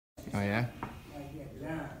Oh, yeah? Like that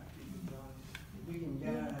down. Digging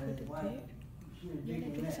down and his wife, she was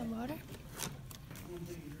digging that. Some water?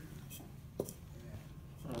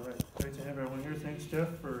 All right, great to have everyone here. Thanks, Jeff,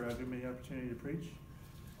 for giving me the opportunity to preach.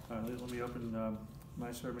 Let me open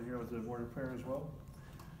my sermon here with a word of prayer as well.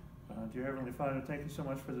 Dear Heavenly Father, thank you so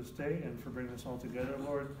much for this day and for bringing us all together,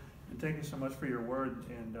 Lord. And thank you so much for your word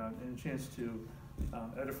and a chance to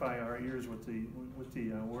edify our ears with the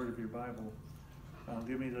word of your Bible.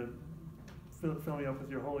 Give me fill me up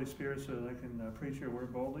with your Holy Spirit so that I can preach your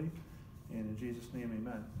word boldly. And in Jesus' name,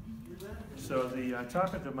 amen. So the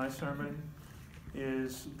topic of my sermon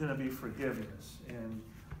is going to be forgiveness. And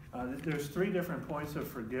there's three different points of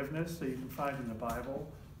forgiveness that you can find in the Bible.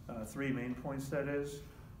 Three main points, that is.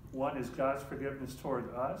 One is God's forgiveness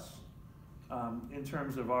toward us in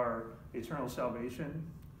terms of our eternal salvation.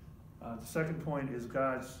 The second point is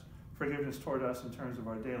God's forgiveness toward us in terms of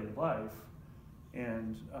our daily life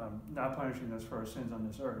and not punishing us for our sins on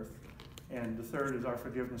this earth. And the third is our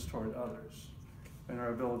forgiveness toward others and our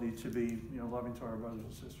ability to be loving to our brothers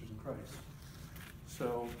and sisters in Christ.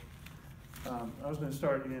 So I was going to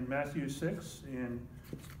start in Matthew 6, and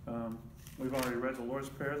we've already read the Lord's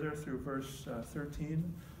Prayer there through verse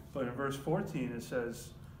 13. But in verse 14 it says,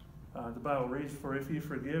 the Bible reads, "For if you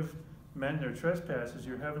forgive men their trespasses,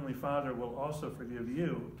 your heavenly Father will also forgive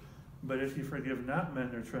you. But if you forgive not men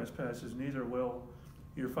their trespasses, neither will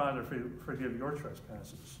your Father forgive your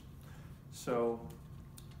trespasses." So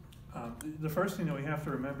the first thing that we have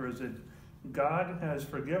to remember is that God has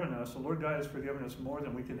forgiven us, the Lord God has forgiven us more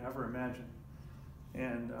than we can ever imagine.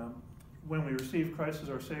 And when we receive Christ as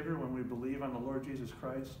our Savior, when we believe on the Lord Jesus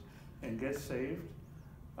Christ and get saved,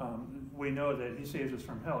 we know that He saves us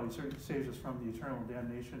from hell. He saves us from the eternal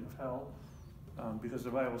damnation of hell, because the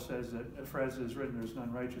Bible says that, for as it is written, there's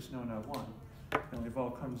none righteous, no, not one. And we've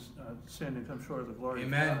all sinned and come short of the glory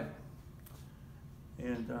Amen.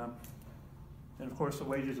 of God. And of course, the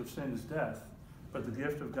wages of sin is death, but the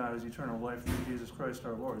gift of God is eternal life through Jesus Christ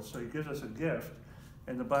our Lord. So He gives us a gift,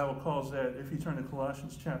 and the Bible calls that, if you turn to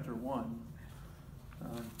Colossians chapter 1,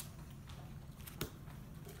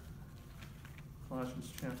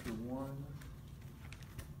 Colossians chapter 1.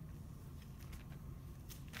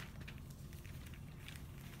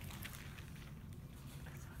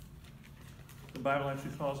 The Bible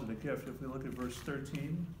actually calls it a gift. If we look at verse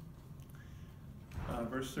 13,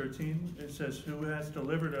 it says, "Who has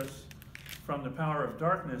delivered us from the power of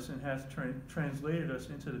darkness and hath translated us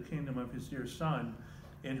into the kingdom of His dear Son,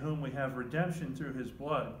 in whom we have redemption through His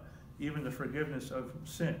blood, even the forgiveness of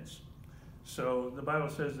sins." So the Bible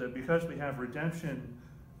says that because we have redemption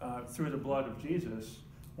through the blood of Jesus,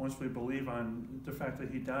 once we believe on the fact that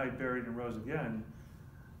He died, buried, and rose again,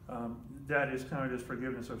 that is counted as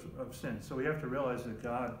forgiveness of sins. So we have to realize that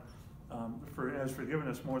God has forgiven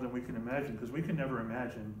us more than we can imagine, because we can never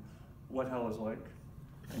imagine what hell is like.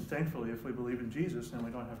 And thankfully, if we believe in Jesus, then we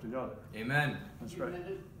don't have to go there. Amen. That's right.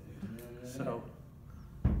 So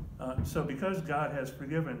because God has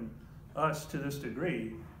forgiven us to this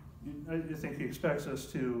degree, I think He expects us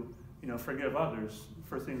to, forgive others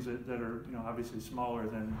for things that are, obviously smaller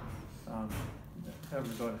than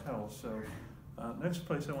having to go to hell. So next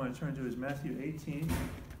place I want to turn to is Matthew 18.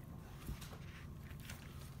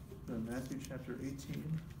 Matthew chapter 18.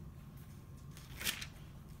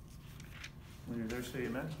 When you're there, say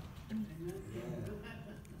amen.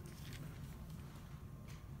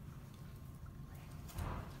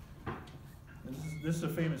 This is a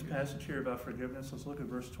famous passage here about forgiveness. Let's look at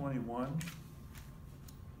verse 21.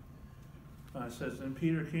 It says, "Then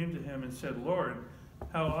Peter came to Him and said, Lord,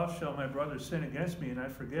 how oft shall my brother sin against me, and I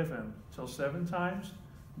forgive him? Till 7 times?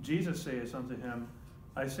 Jesus saith unto him,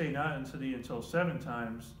 I say not unto thee until 7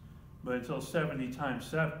 times, but until 70 times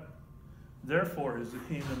 7. Therefore is the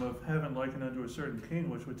kingdom of heaven likened unto a certain king,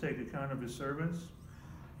 which would take account of his servants.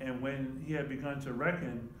 And when he had begun to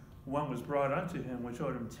reckon, one was brought unto him, which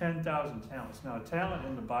owed him 10,000 talents. Now, a talent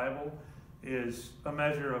in the Bible is a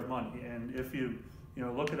measure of money. And if you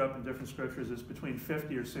look it up in different scriptures, it's between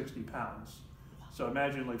 50 or 60 pounds. So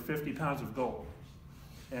imagine like 50 pounds of gold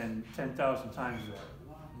and 10,000 times that.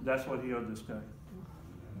 That's what he owed this guy.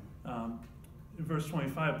 In verse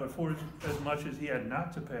 25, but for as much as he had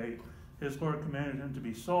not to pay, his Lord commanded him to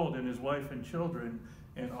be sold, and his wife and children,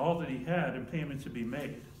 and all that he had, and payment to be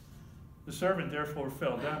made. The servant therefore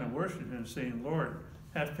fell down and worshipped him, saying, Lord,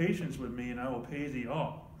 have patience with me, and I will pay thee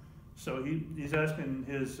all. So he's asking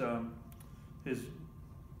his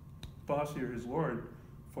boss here, his Lord,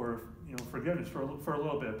 for forgiveness, for a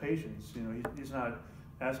little bit of patience. He's not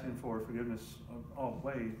asking for forgiveness all the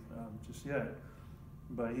way just yet,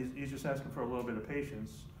 but he's just asking for a little bit of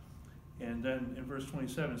patience. And then in verse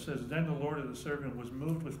 27 it says, then the Lord of the servant was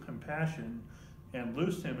moved with compassion and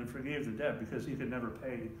loosed him and forgave the debt, because he could never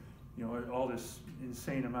pay, all this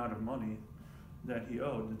insane amount of money that he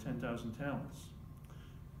owed, the 10,000 talents.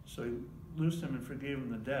 So he loosed him and forgave him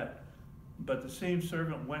the debt. But the same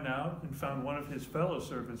servant went out and found one of his fellow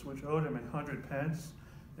servants, which owed him 100 pence,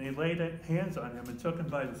 and he laid hands on him and took him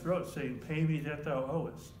by the throat, saying, pay me that thou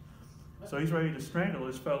owest. So he's ready to strangle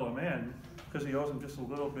his fellow man because he owes him just a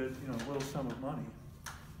little bit, a little sum of money.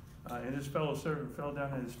 And his fellow servant fell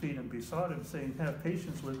down at his feet and besought him, saying, have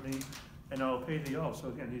patience with me, and I will pay thee all. So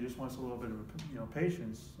again, he just wants a little bit of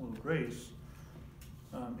patience, a little grace.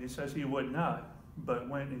 He says he would not, but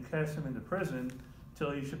went and cast him into prison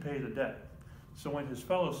till he should pay the debt. So when his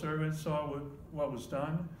fellow servants saw what was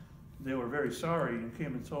done, they were very sorry, and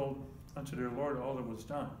came and told unto their Lord all that was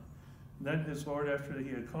done. Then his Lord, after he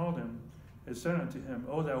had called him, had said unto him,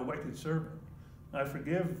 O thou wicked servant, I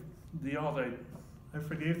forgave thee all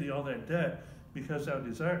that debt, because thou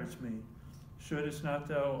desiredst me. Shouldest not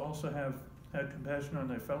thou also have had compassion on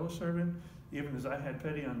thy fellow servant, even as I had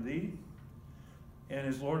pity on thee? And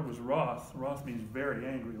his Lord was wroth. Wroth means very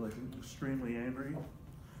angry, like extremely angry,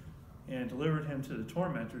 and delivered him to the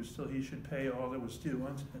tormentors till he should pay all that was due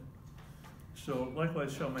unto him. So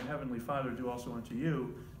likewise shall my heavenly Father do also unto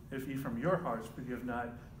you, if ye from your hearts forgive not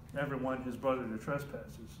every one his brother their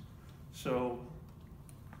trespasses. So,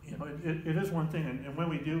 it is one thing, and when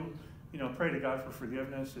we do, pray to God for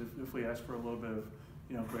forgiveness, if we ask for a little bit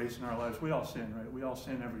of, grace in our lives, we all sin, right? We all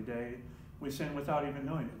sin every day. We sin without even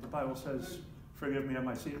knowing it. The Bible says, forgive me of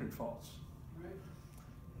my secret faults.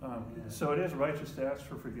 So it is righteous to ask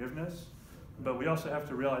for forgiveness, but we also have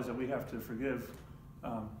to realize that we have to forgive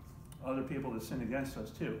other people that sin against us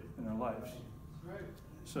too in our lives,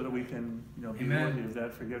 so that we can be worthy of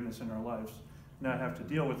that forgiveness in our lives, not have to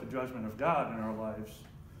deal with the judgment of God in our lives,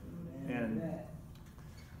 and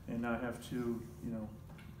not have to,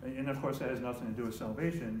 and of course that has nothing to do with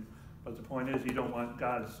salvation, but the point is you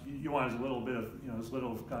want as little bit of, as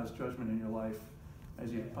little of God's judgment in your life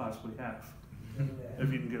as you possibly have,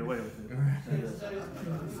 if you can get away with it.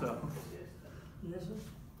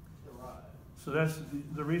 So that's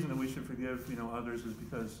the reason that we should forgive, others, is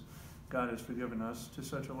because God has forgiven us to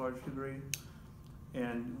such a large degree.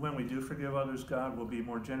 And when we do forgive others, God will be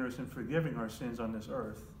more generous in forgiving our sins on this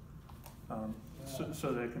earth,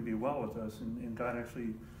 so that it can be well with us. And God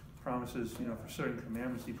actually promises, for certain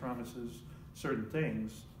commandments, he promises certain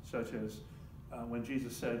things, such as when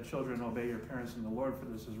Jesus said, children, obey your parents in the Lord, for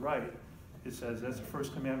this is right. It says that's the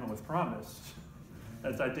first commandment with promise,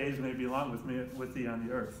 that thy days may be long with thee on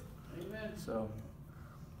the earth. Amen. So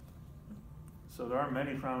there are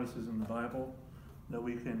many promises in the Bible that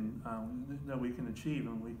we can achieve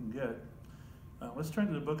and we can get. Let's turn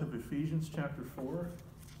to the book of Ephesians, chapter 4.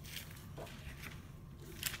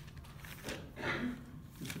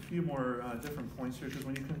 Just a few more different points here, because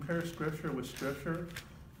when you compare Scripture with Scripture,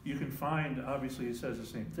 you can find, obviously it says the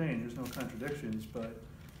same thing, there's no contradictions, but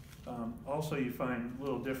also you find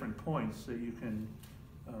little different points that you can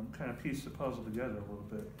kind of piece the puzzle together a little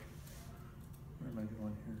bit. Where am I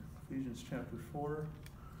going here? Ephesians chapter 4.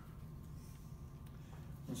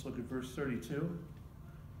 Let's look at verse 32.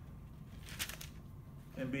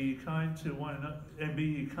 And be ye kind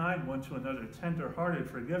one to another, tender-hearted,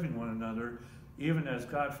 forgiving one another, even as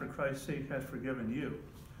God for Christ's sake hath forgiven you.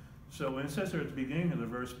 So when it says there at the beginning of the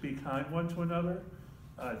verse, be kind one to another,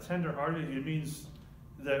 tender-hearted, it means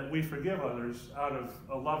that we forgive others out of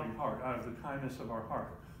a loving heart, out of the kindness of our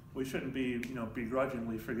heart. We shouldn't be,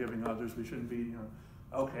 begrudgingly forgiving others. We shouldn't be,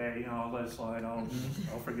 okay, I'll let it slide. I'll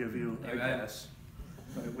forgive you, I guess.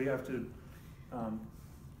 Right? We have to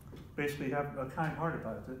basically have a kind heart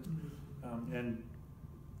about it, and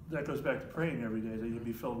that goes back to praying every day, that you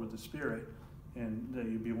be filled with the Spirit, and that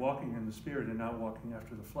you be walking in the Spirit and not walking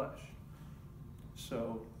after the flesh.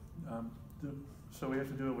 So, so we have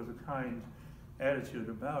to do it with a kind attitude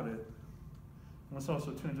about it. Let's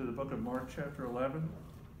also turn to the book of Mark, chapter 11.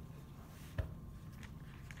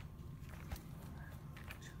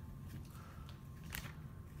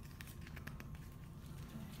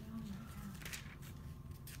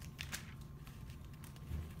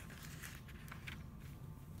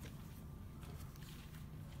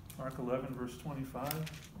 Mark 11, verse 25.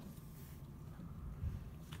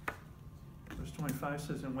 Verse 25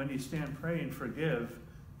 says, and when ye stand praying, forgive,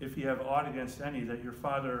 if ye have aught against any, that your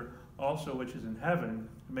Father also which is in heaven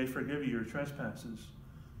may forgive you your trespasses.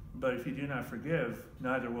 But if ye do not forgive,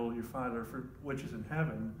 neither will your Father which is in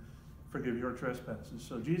heaven forgive your trespasses.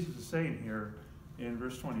 So Jesus is saying here in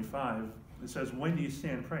verse 25, it says, when you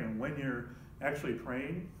stand praying, when you're actually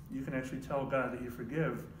praying, you can actually tell God that you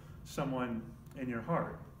forgive someone in your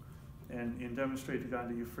heart and demonstrate to God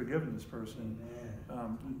that you've forgiven this person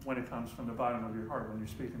when it comes from the bottom of your heart, when you're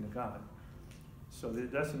speaking to God. So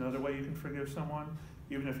that's another way you can forgive someone,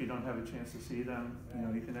 even if you don't have a chance to see them.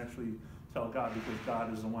 You can actually tell God, because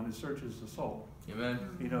God is the one who searches the soul. Amen.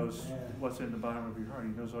 He knows what's in the bottom of your heart.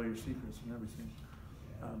 He knows all your secrets and everything.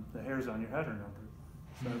 The hairs on your head are numbered.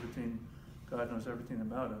 So everything, God knows everything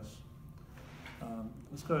about us.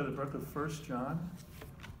 Let's go to the book of 1 John,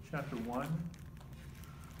 chapter 1.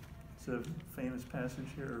 It's a famous passage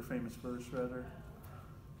here, or famous verse rather.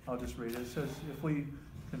 I'll just read it. It says, if we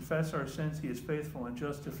confess our sins, he is faithful and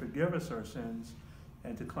just to forgive us our sins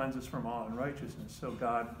and to cleanse us from all unrighteousness. So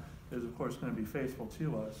God is, of course, going to be faithful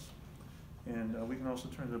to us. And we can also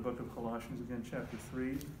turn to the book of Colossians again, chapter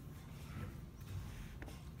 3.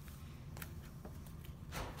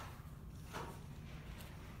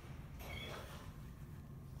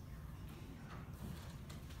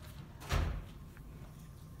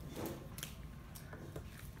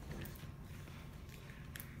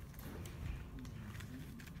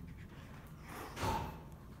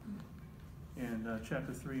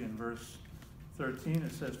 Chapter 3 and verse 13,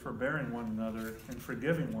 it says, forbearing one another and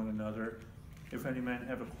forgiving one another, if any man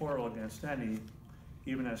have a quarrel against any,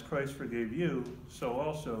 even as Christ forgave you, so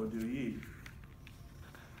also do ye.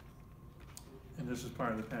 And this is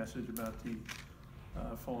part of the passage about the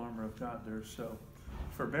full armor of God there. So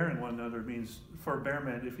forbearing one another means,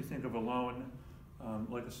 forbearment, if you think of a loan,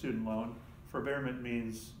 like a student loan, forbearment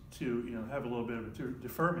means to have a little bit of a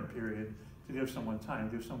deferment period, to give someone time,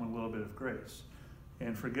 give someone a little bit of grace.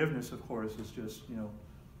 And forgiveness, of course, is just,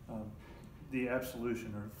 the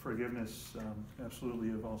absolution or forgiveness, absolutely,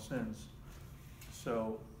 of all sins.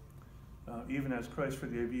 So, even as Christ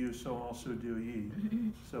forgave you, so also do ye.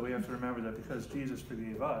 So we have to remember that because Jesus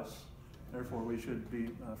forgave us, therefore we should be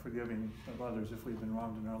forgiving of others if we've been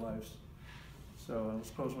wronged in our lives. So let's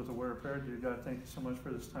close with a word of prayer. Dear God, thank you so much for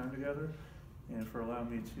this time together and for allowing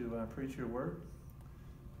me to preach your word.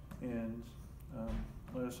 And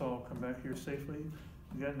let us all come back here safely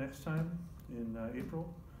again next time in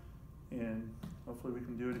April, and hopefully we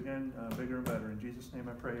can do it again bigger and better. In Jesus' name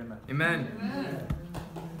I pray, amen. Amen.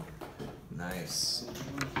 Nice.